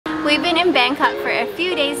We've been in Bangkok for a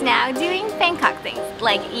few days now doing Bangkok things,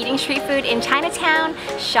 like eating street food in Chinatown,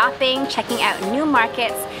 shopping, checking out new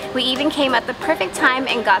markets. We even came at the perfect time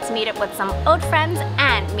and got to meet up with some old friends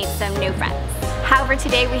and meet some new friends. However,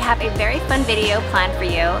 today we have a very fun video planned for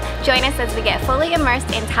you. Join us as we get fully immersed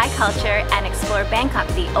in Thai culture and explore Bangkok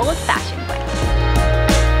the old-fashioned way.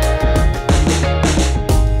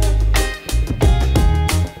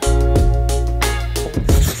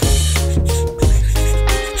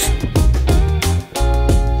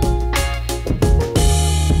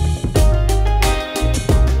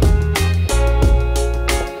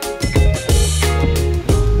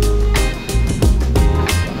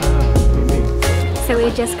 So we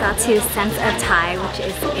just got to Sense of Thai, which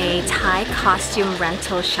is a Thai costume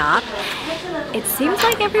rental shop. It seems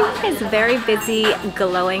like everyone is very busy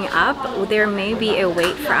glowing up. There may be a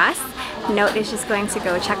wait for us. Note is just going to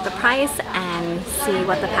go check the price and see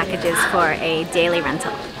what the package is for a daily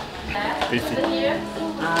rental.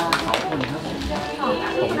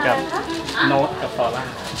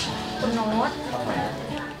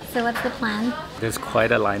 So what's the plan? There's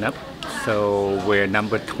quite a lineup. So we're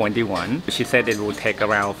number 21. She said it will take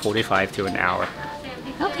around 45 to an hour.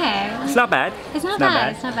 Okay. It's not bad. It's not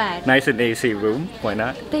bad. It's not bad. Nice and AC room. Why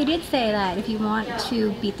not? They did say that if you want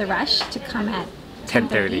to beat the rush, to come at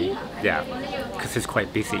 10:30. Yeah, because it's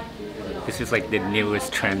quite busy. This is like the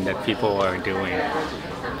newest trend that people are doing.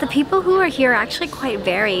 The people who are here are actually quite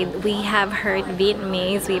varied. We have heard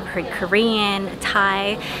Vietnamese, we've heard Korean,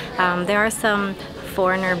 Thai. There are some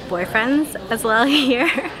foreigner boyfriends as well here.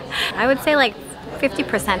 I would say like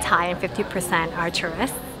 50% Thai and 50% are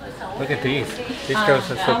tourists. Look at these. These girls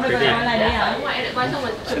are so pretty. Isn't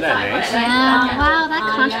that nice? Yeah, wow, that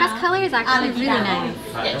contrast color is actually really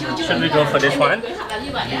nice. Should we go for this one?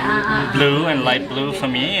 Blue and light blue for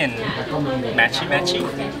me and matchy matchy.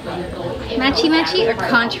 Matchy matchy or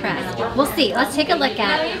contrast? We'll see. Let's take a look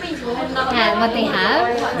at what they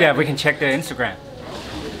have. Yeah, we can check their Instagram.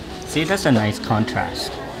 See, that's a nice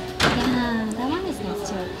contrast. Yeah, that one is nice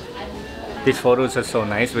too. These photos are so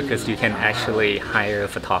nice because you can actually hire a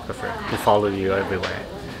photographer to follow you everywhere.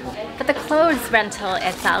 But the clothes rental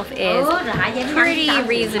itself is pretty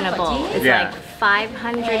reasonable. It's like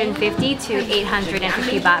 550 to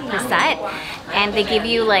 850 baht per set. And they give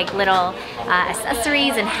you like little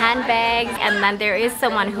accessories and handbags. And then there is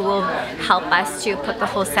someone who will help us to put the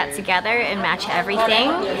whole set together and match everything.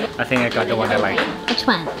 I think I got the one I like. Which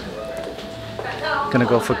one? Gonna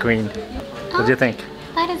go for green. What do you think?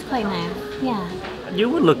 That is quite nice. Yeah. You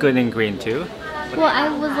would look good in green too. Well, I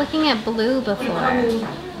was looking at blue before.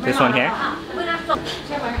 This one here?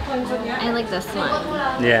 I like this one.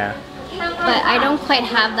 Yeah. But I don't quite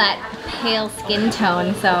have that pale skin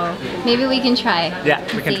tone, so maybe we can try. Yeah,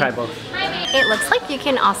 we can try both. It looks like you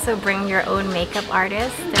can also bring your own makeup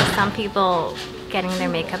artist. There's some people getting their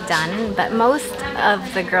makeup done, but most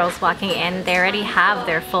of the girls walking in, they already have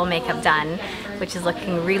their full makeup done, which is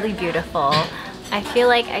looking really beautiful. I feel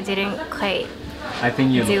like I didn't quite I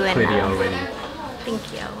think you look pretty enough. already. Thank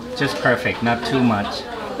you. Just perfect, not too much.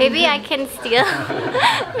 Maybe I can steal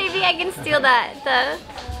maybe I can steal the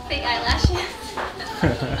fake eyelashes.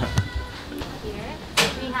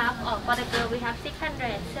 Here we have, for the girl we have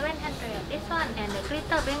 600, 700, this one, and the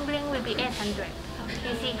glitter bling bling will be 800.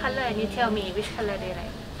 You see color and you tell me which color do you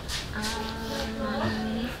like.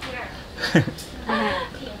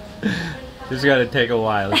 This is gonna take a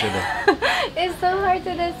while, isn't it? It's so hard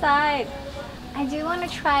to decide. I do want to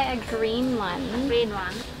try a green one. Green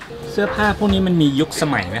one. เสื้อผ้าพวกนี้มันมียุคส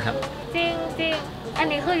มัยไหมครับ จริงจริงอัน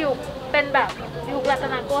นี้คือยุคเป็นแบบยุครัต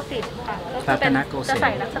นโกสินทร์ค่ะก็คือเป็นจะใ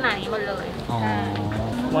ส่ลักษณะนี้หมดเลย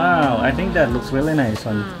Wow, I think that looks really nice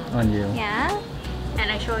on you. Yeah? And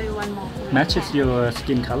I show you one more. Matches your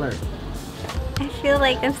skin color. I feel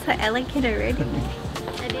like I'm so elegant already.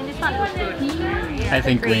 I think this one looks good. I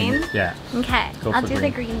think green? Yeah. Okay, Go I'll for do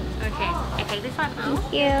the green. green. Okay, I take this one. Thank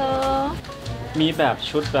you. มีแบบ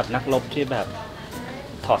ชุดแบบนักรบที่แบบ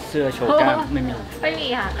ถอดเสื้อโชว์กล้ามไม่มี ไม่มี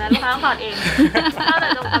ค่ะแล้วเราถอดเองเข้าแต่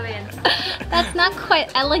ลงทะเล That's not quite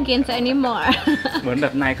elegant anymore. เหมือนแบ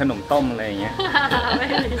บนายขนมต้มอะไรอย่างเงี้ย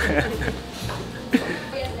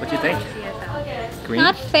What do you think? Green?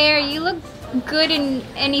 Not fair. You look good in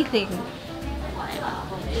anything.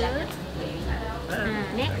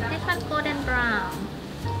 Next, this one golden brown.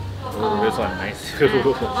 Oh, this one nice. Or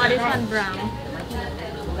this one brown.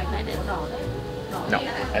 Like this. No,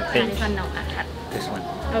 I think This one no. Cut. this one.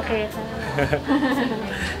 Okay.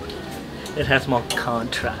 It has more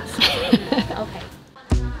contrast. Okay.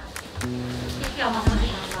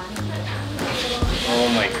 Oh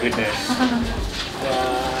my goodness.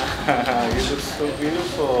 Wow, you look so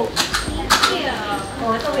beautiful.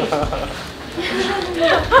 You're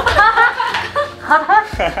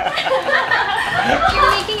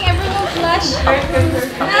making everyone blush.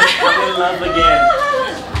 I'm in love again.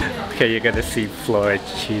 Okay, you're gonna see Flora.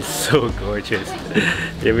 She's so gorgeous.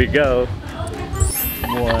 Here we go.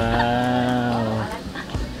 Wow.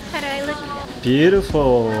 How do I look?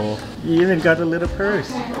 Beautiful. You even got a little purse.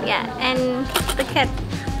 Yeah, and look at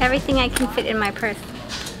everything I can fit in my purse.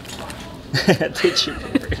 Tissue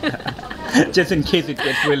paper. Just in case it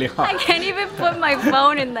gets really I hot. can't even put my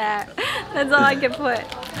phone in there. That's all I can put.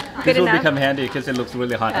 Good This will enough. become handy because it looks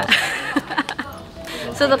really hot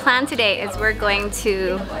outside. So the plan today is we're going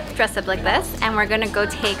to dress up like this and we're gonna go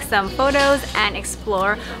take some photos and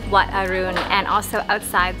explore Wat Arun and also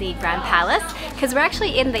outside the Grand Palace because we're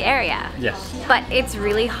actually in the area. Yes. But it's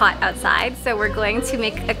really hot outside, so we're going to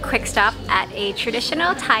make a quick stop at a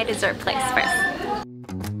traditional Thai dessert place first.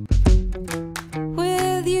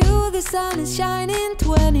 With you, the sun is shining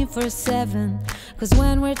 24/7. Cause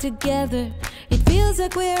when we're together, it feels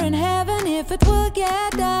like we're in heaven. If it will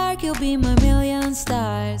get dark, you'll be my million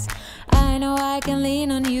stars. I know I can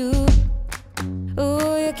lean on you.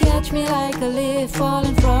 Oh, you catch me like a leaf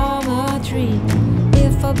falling from a tree.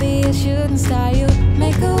 If I'll be a shooting star, you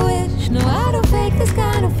make a wish. No, I don't fake this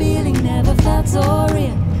kind of feeling. Never felt so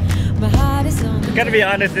real. My heart is on. Gotta be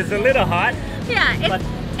honest, it's a little hot. Yeah,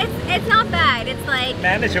 it's not bad. It's like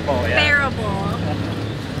Manageable, yeah. bearable.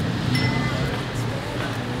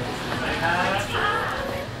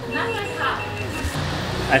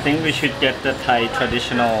 I think we should get the Thai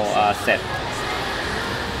traditional set.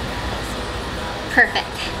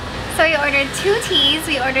 Perfect. So we ordered 2 teas.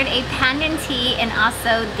 We ordered a pandan tea and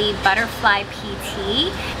also the butterfly pea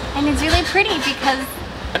tea. And it's really pretty because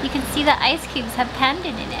you can see the ice cubes have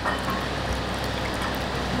pandan in it.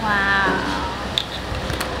 Wow.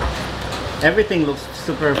 Everything looks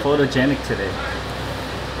super photogenic today.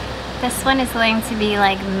 This one is going to be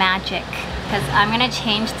like magic because I'm going to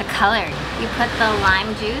change the color. You put the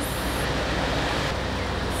lime juice,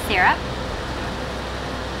 syrup,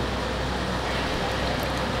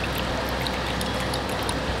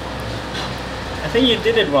 I think you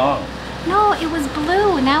did it wrong. no, it was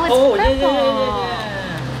blue, now it's Oh, purple.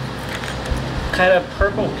 yeah. Kind of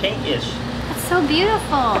purple pinkish. It's so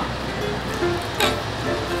beautiful.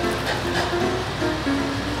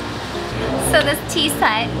 So this tea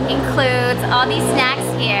set includes all these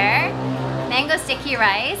snacks here, mango sticky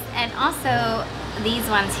rice, and also these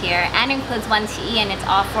ones here, and includes 1 tea, and it's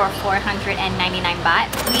all for 499 baht.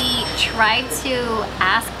 We tried to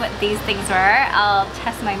ask what these things were. I'll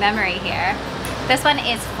test my memory here. This one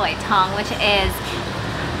is phoi tong, which is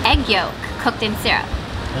egg yolk cooked in syrup.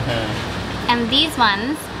 And these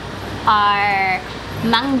ones are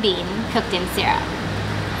mung bean cooked in syrup.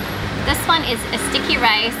 This one is a sticky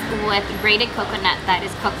rice with grated coconut that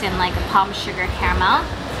is cooked in like a palm sugar caramel.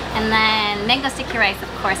 And then mango sticky rice, of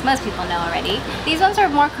course, most people know already. These ones are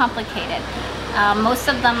more complicated. Most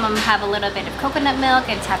of them have a little bit of coconut milk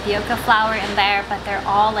and tapioca flour in there, but they're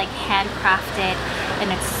all like handcrafted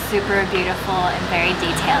and it's super beautiful and very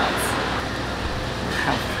detailed.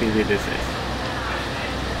 How pretty this is.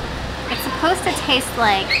 It's supposed to taste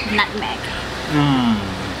like nutmeg.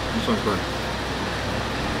 This one's good.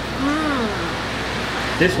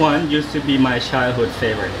 This one used to be my childhood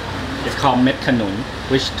favorite. It's called Met Kanun,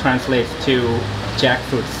 which translates to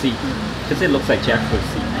jackfruit seed, because it looks like jackfruit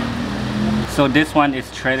seed. So this one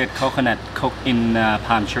is shredded coconut cooked in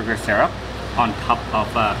palm sugar syrup on top of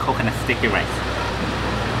coconut sticky rice.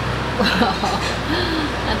 Wow,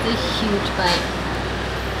 that's a huge bite.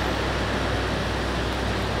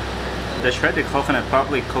 The shredded coconut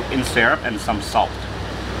probably cooked in syrup and some salt.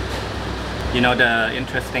 You know, the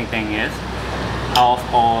interesting thing is, of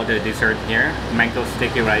all the dessert here, mango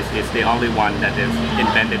sticky rice is the only one that is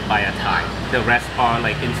invented by a Thai. The rest are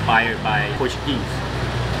like inspired by Portuguese.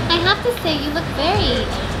 I have to say, you look very,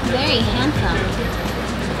 very handsome.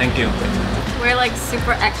 Thank you. We're like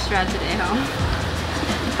super extra today, huh?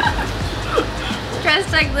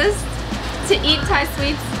 Dressed like this to eat Thai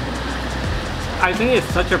sweets. I think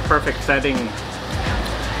it's such a perfect setting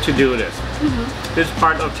to do this. This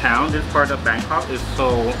part of town, this part of Bangkok is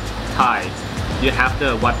so Thai. You have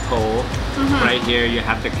the Wat Po right here, you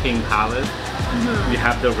have the King Palace, you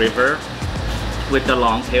have the river with the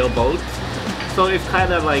long tail boats. So it's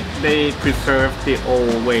kind of like they preserve the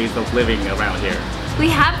old ways of living around here. We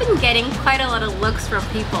have been getting quite a lot of looks from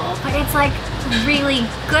people, but it's like really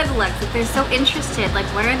good looks. Like they're so interested, like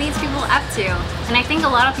what are these people up to? And I think a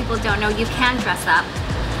lot of people don't know you can dress up.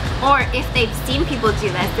 Or if they've seen people do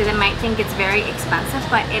this, they might think it's very expensive,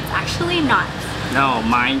 but it's actually not. No,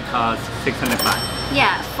 mine costs 600 baht.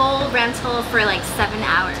 Yeah, full rental for like 7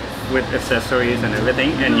 hours. With accessories and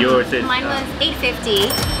everything, and yours is... Mine was $850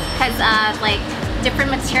 because like different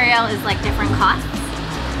material is like different costs.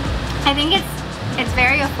 I think it's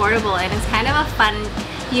very affordable and it's kind of a fun,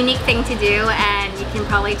 unique thing to do, and you can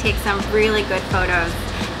probably take some really good photos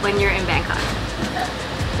when you're in Bangkok.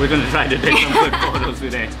 We're gonna try to take some good photos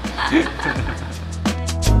today.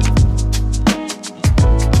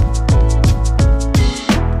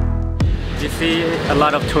 You see a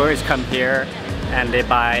lot of tourists come here and they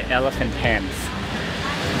buy elephant pants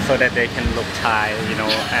so that they can look Thai, you know,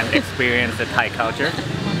 and experience the Thai culture.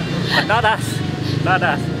 But not us, not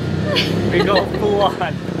us. We go full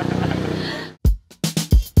on.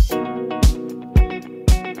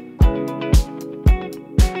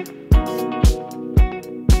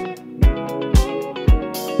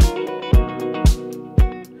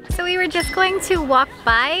 So we were just going to walk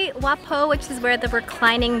by Wat Po, which is where the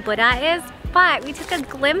reclining Buddha is, but we took a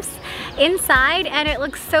glimpse inside and it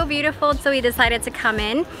looks so beautiful, so we decided to come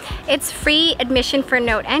in. It's free admission for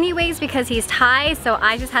Note anyways because he's Thai, so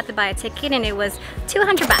I just had to buy a ticket and it was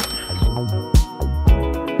 200 baht.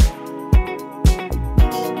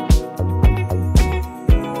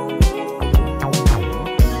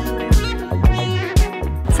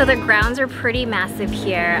 So the grounds are pretty massive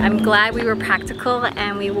here. I'm glad we were practical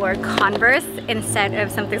and we wore Converse instead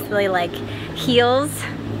of something silly like heels.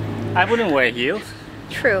 I wouldn't wear heels.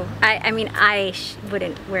 True. I mean, I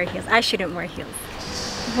wouldn't wear heels. I shouldn't wear heels.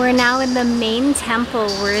 We're now in the main temple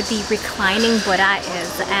where the reclining Buddha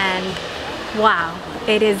is, and wow,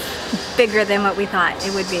 it is bigger than what we thought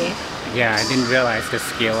it would be. Yeah, I didn't realize the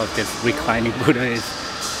scale of this reclining Buddha is.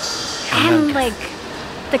 And like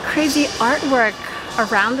the crazy artwork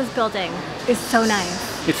around this building is so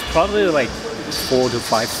nice. It's probably like 4 to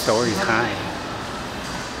 5 stories high.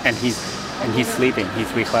 And he's sleeping,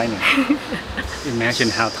 he's reclining. Imagine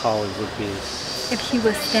how tall it would be if he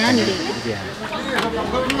was standing. Yeah.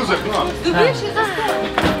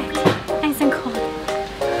 Nice and cold.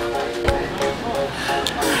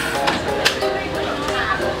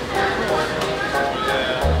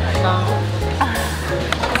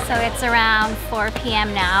 So it's around 4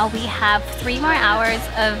 p.m. now. We have 3 more hours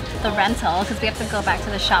of the rental because we have to go back to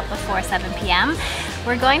the shop before 7 p.m.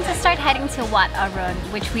 We're going to start heading to Wat Arun,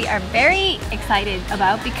 which we are very excited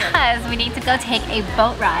about because we need to go take a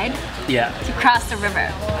boat ride to cross the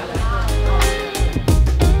river.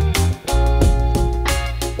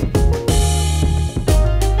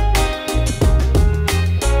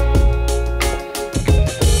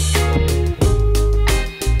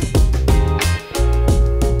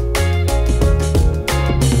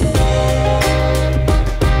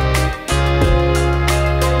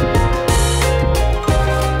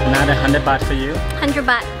 Another 100 baht for you. 100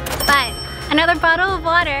 baht. But another bottle of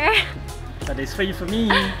water. But it's free for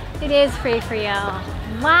me. It is free for you.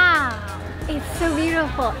 Wow. It's so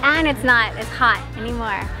beautiful. And it's not as hot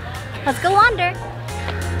anymore. Let's go wander.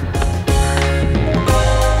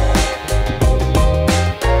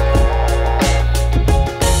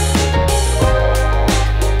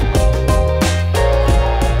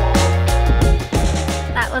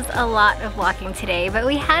 A lot of walking today, but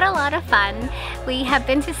we had a lot of fun. We have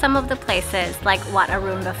been to some of the places like Wat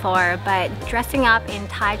Arun before, but dressing up in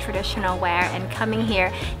Thai traditional wear and coming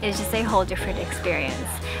here is just a whole different experience.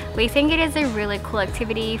 We think it is a really cool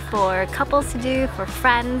activity for couples to do, for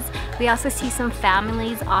friends. We also see some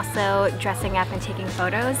families also dressing up and taking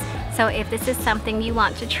photos. So if this is something you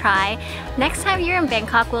want to try, next time you're in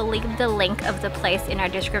Bangkok, we'll leave the link of the place in our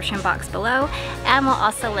description box below, and we'll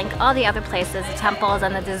also link all the other places, the temples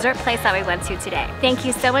and the dessert place that we went to today. Thank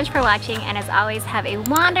you so much for watching, and as always, have a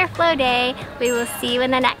wonderful day. We will see you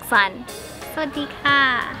in the next one. Sawadee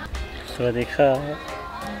ka. Sawadee ka.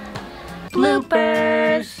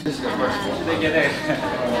 Bloopers! Should they get a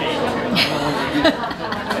cake?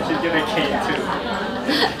 I should get a cake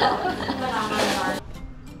too.